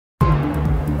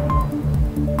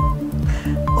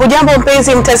Hujambo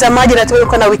mpenzi mtazamaji, na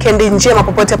tuko na weekend njema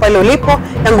popote pale ulipo.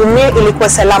 Yangu mimi ilikuwa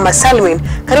salama salmin.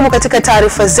 Karibu katika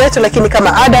taarifa zetu, lakini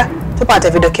kama ada tupate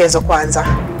vidokezo kwanza.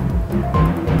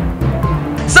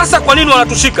 Sasa kwa nini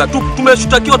wanatushika?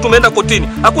 Tumeshtakiwa, tumeenda kotini.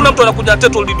 Hakuna mtu anakuja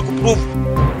title deed kuprove.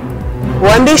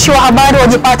 Waandishi wa habari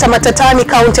wajipata matatani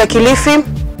kaunti ya Kilifi.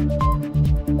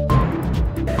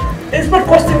 It's not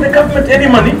costing the government any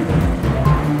money.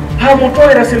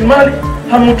 Hamutoi rasilimali,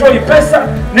 hamutoi pesa.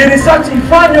 Ni research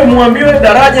ifanywe, muambiwe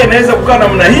daraja inaweza kukaa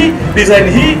namna hii, design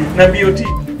hii na BOT.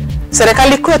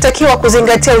 Serikali kuu inatakiwa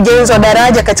kuzingatia ujenzi wa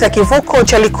daraja katika kivuko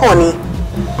cha Likoni.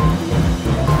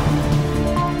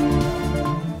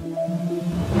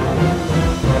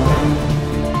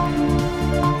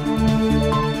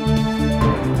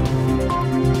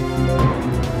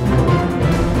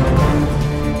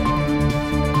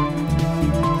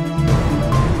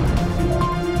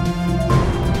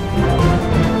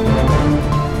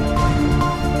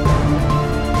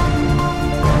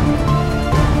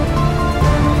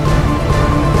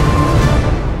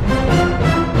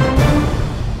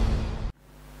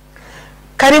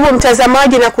 Karibu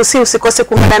mtazamaji, na usikose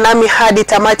kuungana nami hadi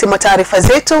tamati mwa taarifa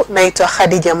zetu. Naitwa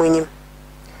Hadi Mwinyi.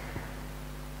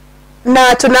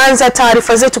 Na tunaanza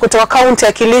taarifa zetu kutoka kaunti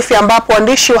ya Kilifi, ambapo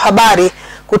waandishi wa habari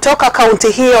kutoka kaunti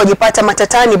hiyo wajipata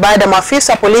matatani baada ya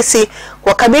maafisa wa polisi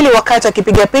kuwakabili wakati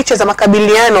wakipiga picha za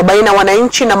makabiliano baina ya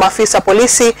wananchi na maafisa wa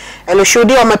polisi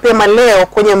yaliyoshuhudiwa mapema leo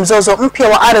kwenye mzozo mpya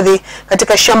wa ardhi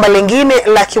katika shamba lingine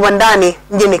la kiwandani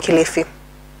mjini Kilifi.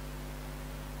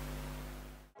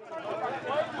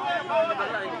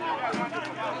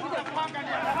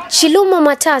 Chilumo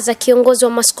Mataza, kiongozi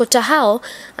wa maskota hao,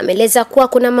 ameeleza kuwa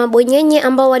kuna mabonyenye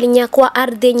ambao walinyakua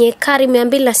ardhi yenye ekari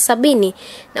 270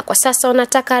 na kwa sasa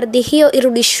wanataka ardhi hiyo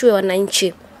irudishwe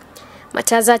wananchi.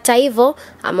 Mataza hata hivyo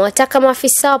amewataka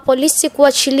maafisa wa polisi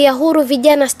kuachilia huru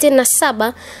vijana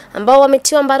 67 ambao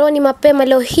wametiwa mbaroni mapema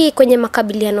leo hii kwenye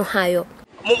makabiliano hayo.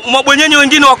 Mabwenyenye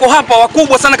wengine wako hapa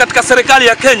wakubwa sana katika serikali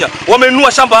ya Kenya,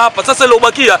 wamenunua shamba hapa. Sasa ile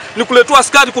ubakia ni kuletua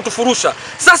askari kutufurusha.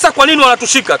 Sasa kwa nini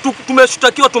wanatushika?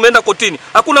 Tumeshtakiwa, tumeenda kotini.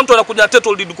 Hakuna mtu anakuja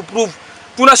title deed kuprove.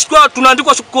 Tunashikwa,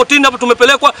 tunaandikwa kotini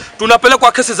hapa,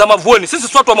 tunapelekwa kesi za Mavueni.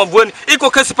 Sisi watu wa Mavueni, iko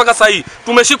kesi paka sasa hii.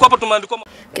 Tumeshikwa hapa, tumeandikwa.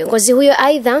 Kiongozi huyo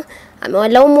aidha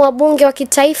amewalaumu wabunge wa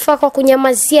kitaifa kwa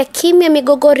kunyamazia kimya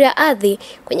migogoro ya ardhi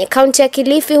kwenye kaunti ya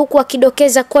Kilifi, huku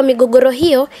akidokeza kuwa migogoro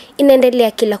hiyo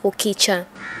inaendelea kila kukicha.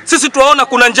 Sisi tuwaona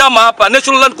kuna njama hapa,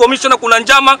 National Land Commission kuna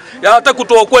njama ya hata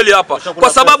kutoa kweli hapa. Kwa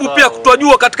sababu pia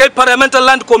kutojua katika hii Parliamentary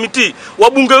Land Committee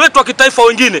wabunge wetu wa kitaifa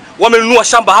wengine wamenunua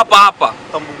shamba hapa.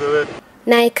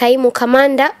 Naye kaimu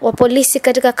kamanda wa polisi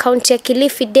katika kaunti ya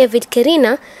Kilifi David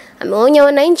Kerina ameonya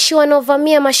wananchi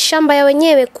wanaovamia mashamba ya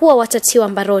wenyewe kuwa watatiwa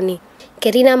mbaroni.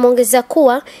 Kerina ameongeza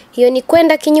kuwa hiyo ni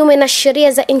kwenda kinyume na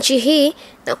sheria za nchi hii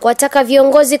na kuwataka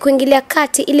viongozi kuingilia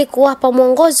kati ili kuwapa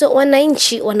mwongozo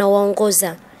wananchi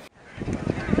wanaowaongoza.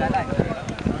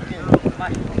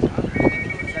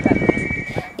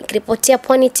 Nikiripotia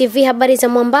PWANI TV habari za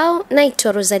Mwambao,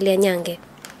 naitwa Rosalia Nyange.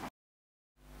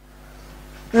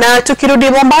 Na tukirudi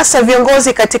Mombasa,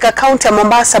 viongozi katika kaunti ya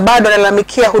Mombasa bado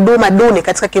wanalalamikia huduma duni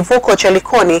katika kivuko cha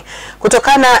Likoni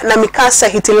kutokana na mikasa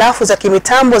hitilafu za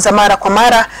kimitambo za mara kwa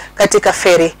mara katika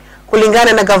feri.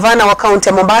 Kulingana na gavana wa kaunti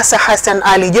ya Mombasa Hassan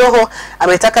Ali Joho,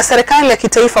 ametaka serikali ya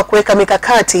kitaifa kuweka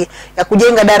mikakati ya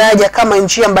kujenga daraja kama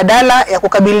njia mbadala ya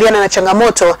kukabiliana na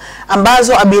changamoto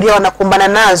ambazo abiria wanakumbana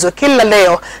nazo kila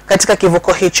leo katika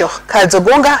kivuko hicho. Kadzo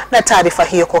Gonga na taarifa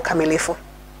hiyo kwa ukamilifu.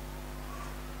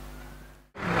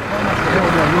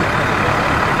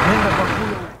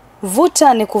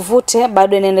 Vuta ni kuvute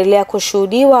bado inaendelea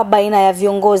kushuhudiwa baina ya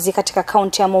viongozi katika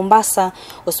kaunti ya Mombasa,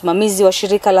 usimamizi wa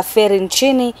shirika la feri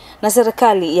nchini na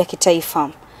serikali ya kitaifa.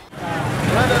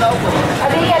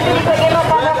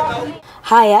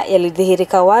 Haya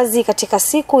yalidhihirika wazi katika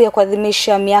siku ya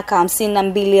kuadhimisha miaka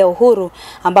 52 ya uhuru,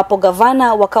 ambapo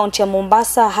gavana wa kaunti ya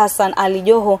Mombasa Hassan Ali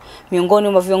Joho miongoni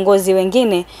mwa viongozi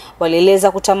wengine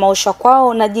walieleza kutamaushwa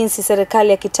kwao na jinsi serikali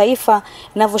ya kitaifa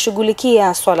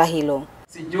inavyoshughulikia swala hilo.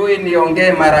 Sijui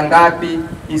niongee mara ngapi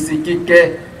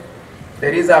isikike.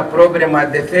 There is a problem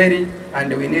at the ferry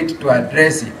and we need to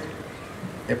address it.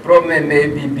 The problem may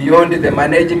be beyond the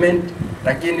management,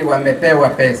 lakini wamepewa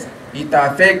pesa. It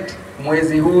affect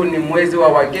mwezi huu, ni mwezi wa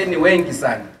wageni wengi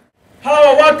sana.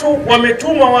 Hawa watu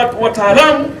wametuma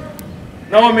wataalamu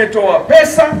na wametoa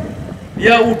pesa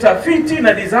ya utafiti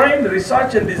na design,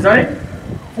 research and design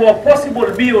for a possible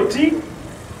BOT,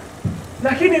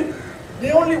 lakini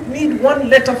they only need one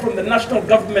letter from the national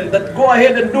government that go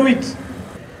ahead and do it.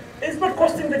 It's not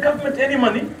costing the government any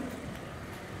money.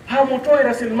 Hamutoi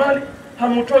rasilimali,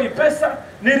 hamutoi pesa.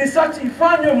 Ni research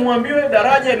ifanywe, muambiwe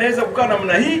daraja inaweza kukaa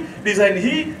namna hii, design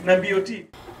hii na BOT.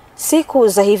 Siku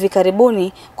za hivi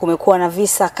karibuni kumekuwa na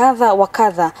visa kadha wa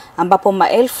kadha ambapo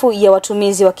maelfu ya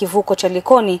watumizi wa kivuko cha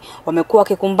Likoni wamekuwa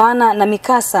wakikumbana na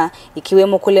mikasa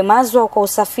ikiwemo kulemazwa kwa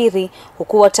usafiri,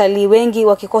 huku watalii wengi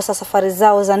wakikosa safari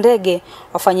zao za ndege,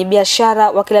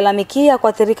 wafanyabiashara wakilalamikia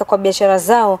kuathirika kwa biashara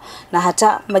zao na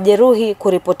hata majeruhi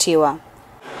kuripotiwa.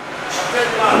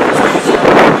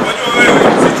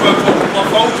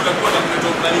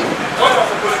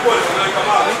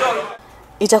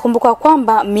 Itakumbuka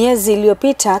kwamba miezi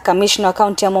iliyopita kamishna wa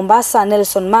kaunti ya Mombasa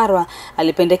Nelson Marwa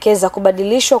alipendekeza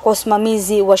kubadilishwa kwa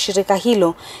usimamizi wa shirika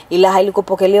hilo, ila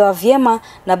halikupokelewa vyema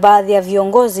na baadhi ya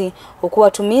viongozi, huku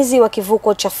watumizi wa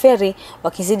kivuko cha feri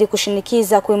wakizidi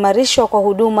kushinikiza kuimarishwa kwa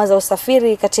huduma za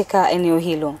usafiri katika eneo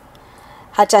hilo.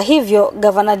 Hata hivyo,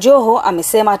 Gavana Joho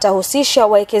amesema atahusisha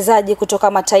wawekezaji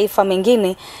kutoka mataifa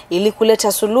mengine ili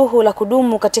kuleta suluhu la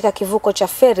kudumu katika kivuko cha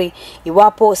feri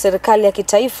iwapo serikali ya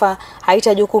kitaifa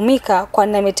haitajukumika,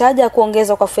 kwani ametaja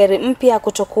kuongezwa kwa feri mpya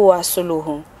kutokuwa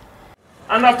suluhu.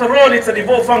 And after all, it's a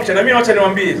devolved function. I mean, wacha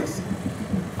niwaambie sasa.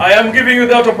 I am giving you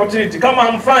that opportunity. Kama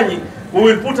hamfanyi, we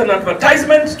will put an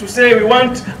advertisement to say we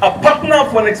want a partner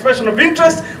for an expression of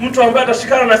interest, mtu ambaye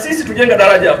atashikana na sisi tujenga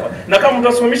daraja hapa. Na kama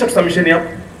mtasimamisha tusamisheni hapa.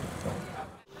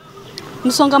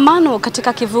 Msongamano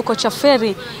katika kivuko cha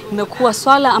feri imekuwa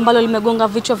swala ambalo limegonga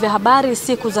vichwa vya habari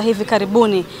siku za hivi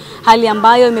karibuni, hali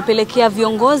ambayo imepelekea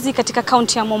viongozi katika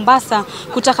kaunti ya Mombasa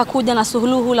kutaka kuja na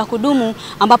suluhu la kudumu,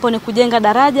 ambapo ni kujenga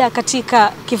daraja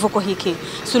katika kivuko hiki,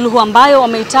 suluhu ambayo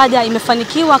wameitaja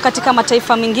imefanikiwa katika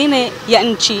mataifa mengine ya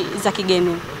nchi za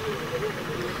kigeni.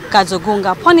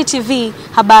 Kazogunga, PWANI TV,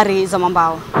 habari za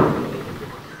Mwambao.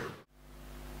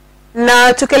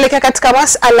 Na tukielekea katika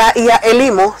masuala ya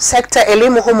elimu, sekta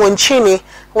elimu humu nchini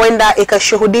huenda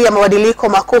ikashuhudia mabadiliko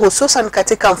makuu, hususan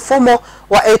katika mfumo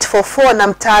wa 844 na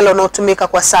mtaala unaotumika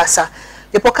kwa sasa.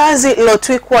 Jopo kazi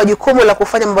lilotwikwa jukumu la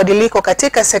kufanya mabadiliko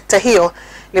katika sekta hiyo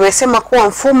limesema kuwa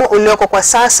mfumo ulioko kwa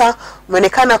sasa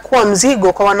umeonekana kuwa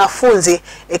mzigo kwa wanafunzi,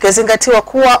 ikizingatiwa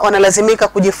kuwa wanalazimika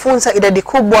kujifunza idadi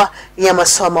kubwa ya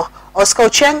masomo. Oscar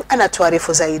Ucheng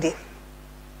anatuarifu zaidi.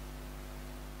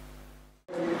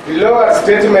 Below a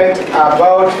statement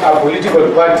about a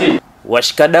political party.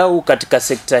 Washikadau katika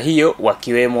sekta hiyo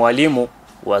wakiwemo walimu,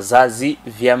 wazazi,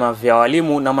 vyama vya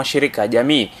walimu na mashirika ya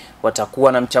jamii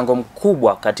watakuwa na mchango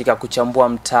mkubwa katika kuchambua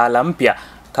mtaala mpya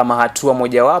kama hatua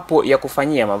mojawapo ya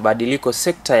kufanyia mabadiliko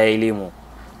sekta ya elimu.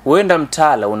 Huenda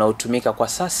mtaala unaotumika kwa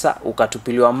sasa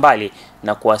ukatupiliwa mbali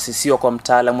na kuasisiwa kwa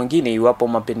mtaala mwingine iwapo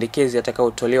mapendekezo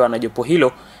yatakayotolewa na jopo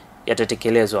hilo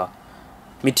yatatekelezwa.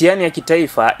 Mitihani ya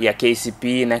kitaifa ya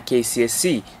KCPE na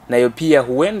KCSE nayo pia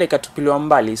huenda ikatupiliwa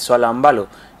mbali, swala ambalo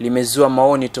limezua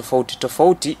maoni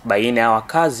tofauti baina ya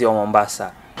wakazi wa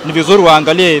Mombasa. Ni vizuri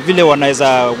waangalie vile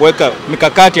wanaweza weka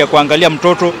mikakati ya kuangalia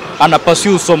mtoto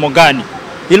anapasua somo gani.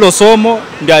 Hilo somo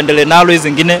ndio aendelee nalo, hizo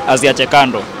zingine aziache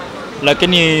kando.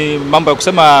 Lakini mambo ya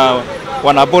kusema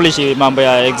wana abolish mambo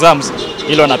ya exams,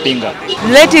 hilo napinga.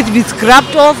 Let it be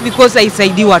scrapped off because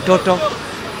haisaidii watoto.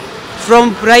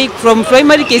 From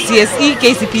primary KCSE,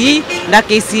 KCPE na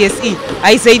KCSE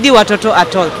haisaidii watoto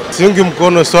at all. Siungi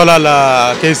mkono swala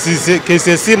la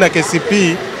KCSE na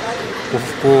KCPE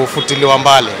kufutiliwa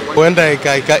mbali. Huenda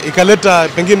ikaleta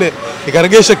pengine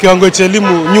ikaregesha kiwango cha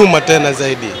elimu nyuma tena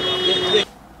zaidi.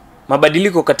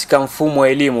 Mabadiliko katika mfumo wa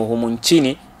elimu humu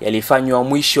nchini yalifanywa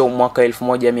mwisho mwaka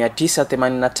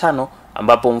 1985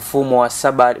 ambapo mfumo wa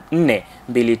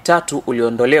 7423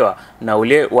 uliondolewa na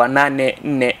ule wa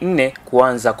 844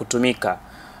 kuanza kutumika.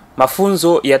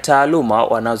 Mafunzo ya taaluma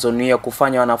wanazonuia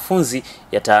kufanya wanafunzi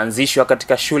yataanzishwa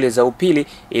katika shule za upili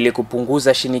ili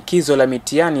kupunguza shinikizo la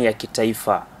mitihani ya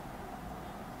kitaifa.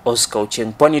 Oscar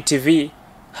Ucheng, PWANI TV,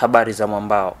 habari za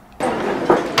Mwambao.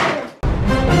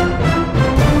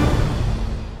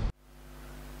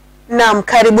 Naam,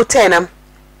 karibu tena.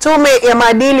 Tume ya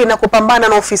maadili na kupambana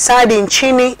na ufisadi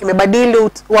nchini imebadili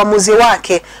uamuzi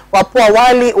wake wa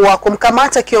awali wa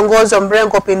kumkamata kiongozi wa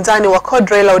mrengo upinzani wa CORD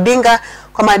Raila Odinga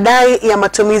kwa madai ya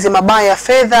matumizi mabaya ya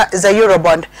fedha za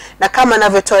Eurobond. Na kama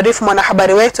anavyotuarifu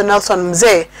mwanahabari wetu Nelson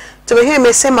Mzee, tume hiyo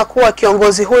imesema kuwa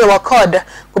kiongozi huyo wa CORD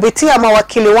kupitia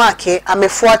mawakili wake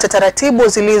amefuata taratibu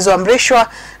zilizoamrishwa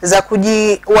za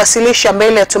kujiwasilisha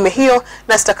mbele ya tume hiyo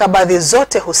na stakabadhi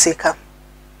zote husika.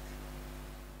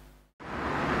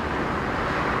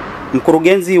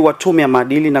 Mkurugenzi wa tume ya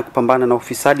maadili na kupambana na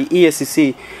ufisadi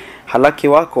EACC Halaki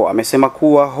Wako amesema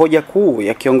kuwa hoja kuu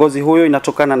ya kiongozi huyo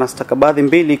inatokana na stakabadhi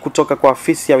mbili kutoka kwa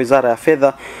afisi ya Wizara ya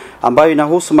Fedha ambayo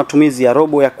inahusu matumizi ya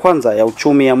robo ya kwanza ya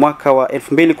uchumi ya mwaka wa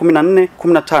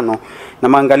 2014-15 na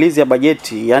maangalizi ya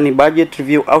bajeti, yani Budget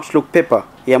Review Outlook Paper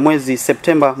ya mwezi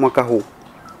Septemba mwaka huu.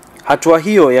 Hatua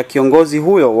hiyo ya kiongozi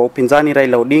huyo wa upinzani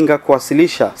Raila Odinga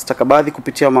kuwasilisha stakabadhi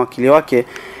kupitia mawakili wake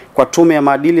kwa tume ya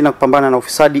maadili na kupambana na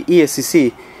ufisadi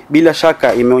EACC bila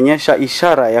shaka imeonyesha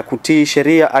ishara ya kutii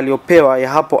sheria aliyopewa ya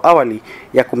hapo awali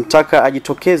ya kumtaka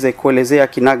ajitokeze kuelezea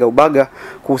kinaga ubaga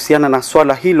kuhusiana na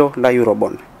swala hilo la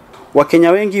Eurobond.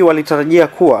 Wakenya wengi walitarajia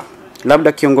kuwa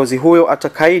labda kiongozi huyo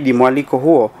atakaidi mwaliko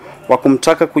huo wa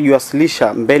kumtaka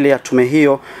kujiwasilisha mbele ya tume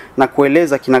hiyo na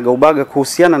kueleza kinaga ubaga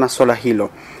kuhusiana na swala hilo.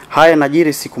 Haya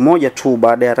najiri siku moja tu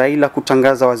baada ya Raila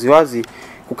kutangaza waziwazi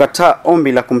kukataa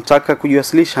ombi la kumtaka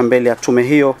kujiwasilisha mbele ya tume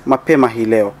hiyo mapema hii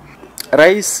leo.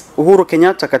 Rais Uhuru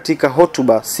Kenyatta katika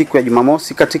hotuba siku ya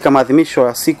Jumamosi katika maadhimisho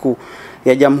ya siku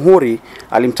ya Jamhuri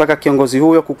alimtaka kiongozi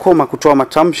huyo kukoma kutoa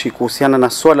matamshi kuhusiana na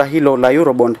swala hilo la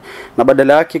Eurobond na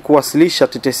badala yake kuwasilisha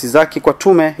tetesi zake kwa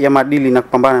tume ya maadili na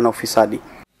kupambana na ufisadi.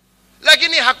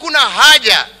 Lakini hakuna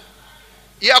haja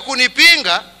ya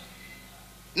kunipinga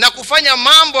na kufanya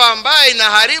mambo ambayo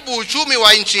inaharibu uchumi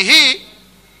wa nchi hii,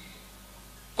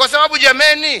 kwa sababu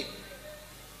jameni,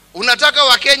 unataka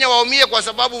Wakenya waumie kwa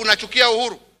sababu unachukia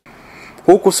uhuru.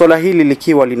 Huku swala hili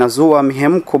likiwa linazua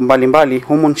mihemko mbalimbali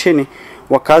humu nchini,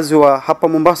 wakazi wa hapa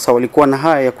Mombasa walikuwa na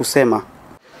haya ya kusema.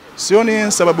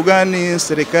 Sioni sababu gani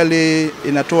serikali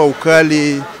inatoa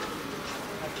ukali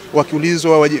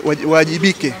wakiulizwa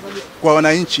wajibike kwa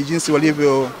wananchi jinsi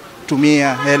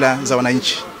walivyotumia hela za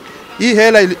wananchi. Hii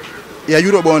hela ya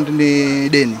Eurobond ni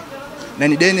deni, na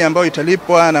ni deni ambayo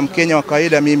italipwa na Mkenya wa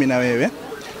kawaida, mimi na wewe.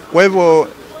 Kwa hivyo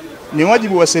ni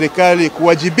wajibu wa serikali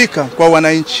kuwajibika kwa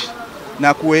wananchi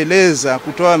na kueleza,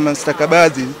 kutoa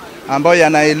mastakabadhi ambayo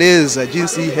yanaeleza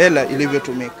jinsi hela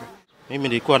ilivyotumika. Mimi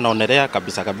nilikuwa naonelea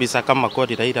kabisa kama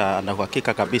kodi Raila ana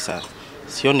uhakika kabisa.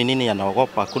 Sioni nini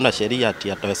anaogopa. Kuna sheria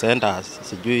ati ataenda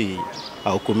sijui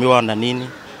hukumiwa na nini.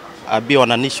 Abi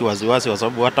wananishi waziwazi, kwa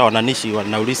sababu hata wananishi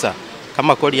wanauliza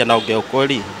kama kodi anaongea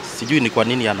ukweli, sijui ni kwa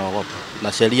nini anaogopa.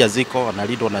 Na sheria ziko,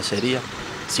 analindwa na sheria.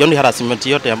 Sioni harassment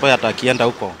yote ambayo atakienda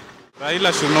huko.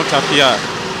 Raila should not appear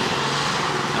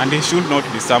and he should not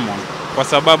be summoned, kwa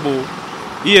sababu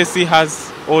EAC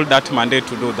has all that mandate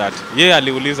to do that. Yeye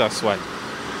aliuliza swali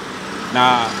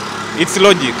na it's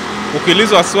logic.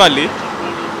 Ukiulizwa swali,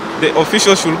 the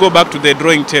officials should go back to the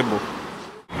drawing table.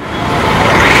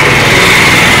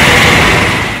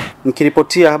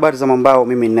 Nikiripotia habari za Mwambao,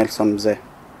 mimi Nelson Mzee.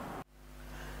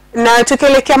 Na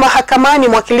tukielekea mahakamani,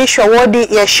 mwakilishi wa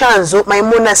wodi ya Shanzu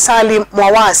Maimuna Salim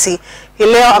Mwawasi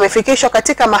leo amefikishwa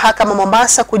katika mahakama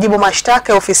Mombasa kujibu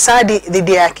mashtaka ya ufisadi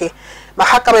dhidi yake.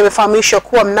 Mahakama imefahamishwa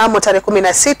kuwa mnamo tarehe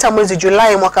 16 mwezi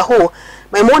Julai mwaka huu,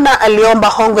 Maimuna aliomba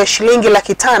hongo ya shilingi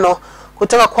 500,000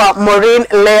 kutoka kwa Maureen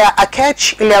Lea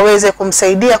Akech ili aweze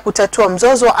kumsaidia kutatua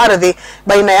mzozo wa ardhi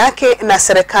baina yake na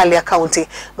serikali ya kaunti.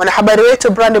 Mwanahabari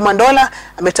wetu Brandi Mandola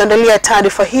ametuandalia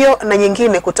taarifa hiyo na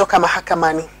nyingine kutoka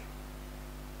mahakamani.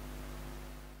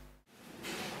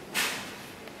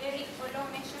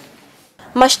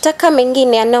 Mashtaka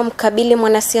mengine yanayomkabili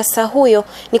mwanasiasa huyo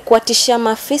ni kuwatishia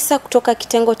maafisa kutoka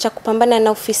kitengo cha kupambana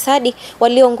na ufisadi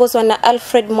walioongozwa na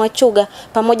Alfred Mwachuga,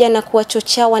 pamoja na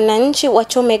kuwachochea wananchi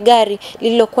wachome gari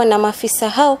lililokuwa na maafisa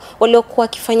hao waliokuwa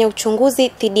wakifanya uchunguzi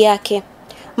dhidi yake.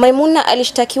 Maimuna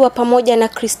alishtakiwa pamoja na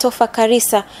Christopher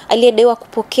Karisa aliyedaiwa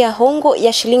kupokea hongo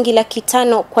ya shilingi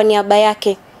 500,000 kwa niaba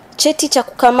yake. Cheti cha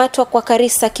kukamatwa kwa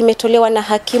Karisa kimetolewa na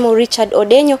hakimu Richard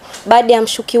Odenyo baada ya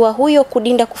mshukiwa huyo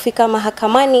kudinda kufika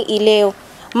mahakamani ileo.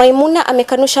 Maimuna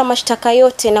amekanusha mashtaka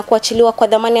yote na kuachiliwa kwa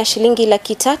dhamana ya shilingi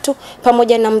 300,000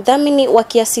 pamoja na mdhamini wa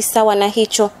kiasi sawa na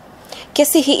hicho.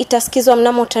 Kesi hii itasikizwa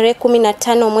mnamo tarehe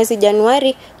 15 mwezi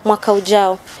Januari mwaka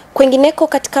ujao. Kwingineko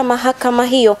katika mahakama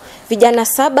hiyo, vijana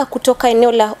 7 kutoka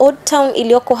eneo la Old Town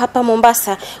iliyoko hapa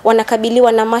Mombasa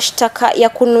wanakabiliwa na mashtaka ya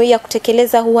kunuia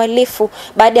kutekeleza uhalifu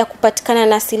baada ya kupatikana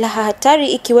na silaha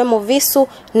hatari ikiwemo visu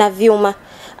na vyuma.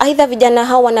 Aidha, vijana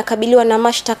hao wanakabiliwa na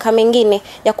mashtaka mengine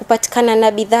ya kupatikana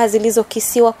na bidhaa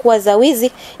zilizokisiwa kuwa za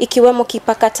wizi ikiwemo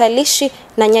kipakatalishi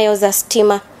na nyayo za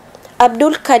stima.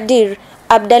 Abdul Kadir,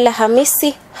 Abdalla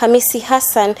Hamisi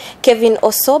Hassan, Kevin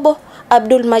Osobo,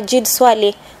 Abdul Majid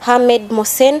Swale, Hamed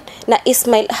Mosen na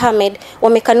Ismail Hamed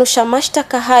wamekanusha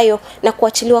mashtaka hayo na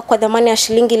kuachiliwa kwa dhamana ya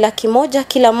shilingi 100,000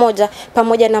 kila moja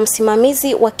pamoja na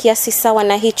msimamizi wa kiasi sawa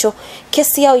na hicho.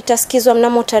 Kesi yao itasikizwa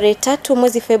mnamo tarehe 3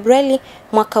 mwezi Februari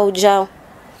mwaka ujao.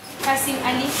 Kasim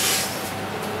Ali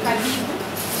Habibu.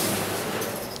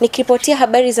 Nikiripotia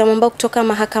habari za Mwambao kutoka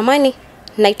mahakamani,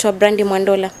 naitwa Brandi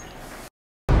Mwandola.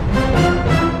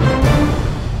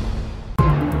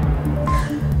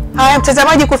 Haya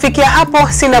mtazamaji, kufikia hapo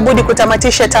sina budi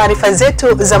kutamatisha taarifa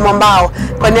zetu za Mwambao.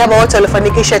 Kwa niaba wote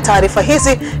waliofanikisha taarifa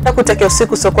hizi na kutakia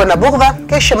usiku usiokuwa na bughudha,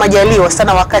 kesho majaliwa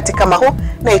sana wakati kama huu,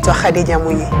 naitwa Hadi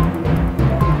Mwinyi.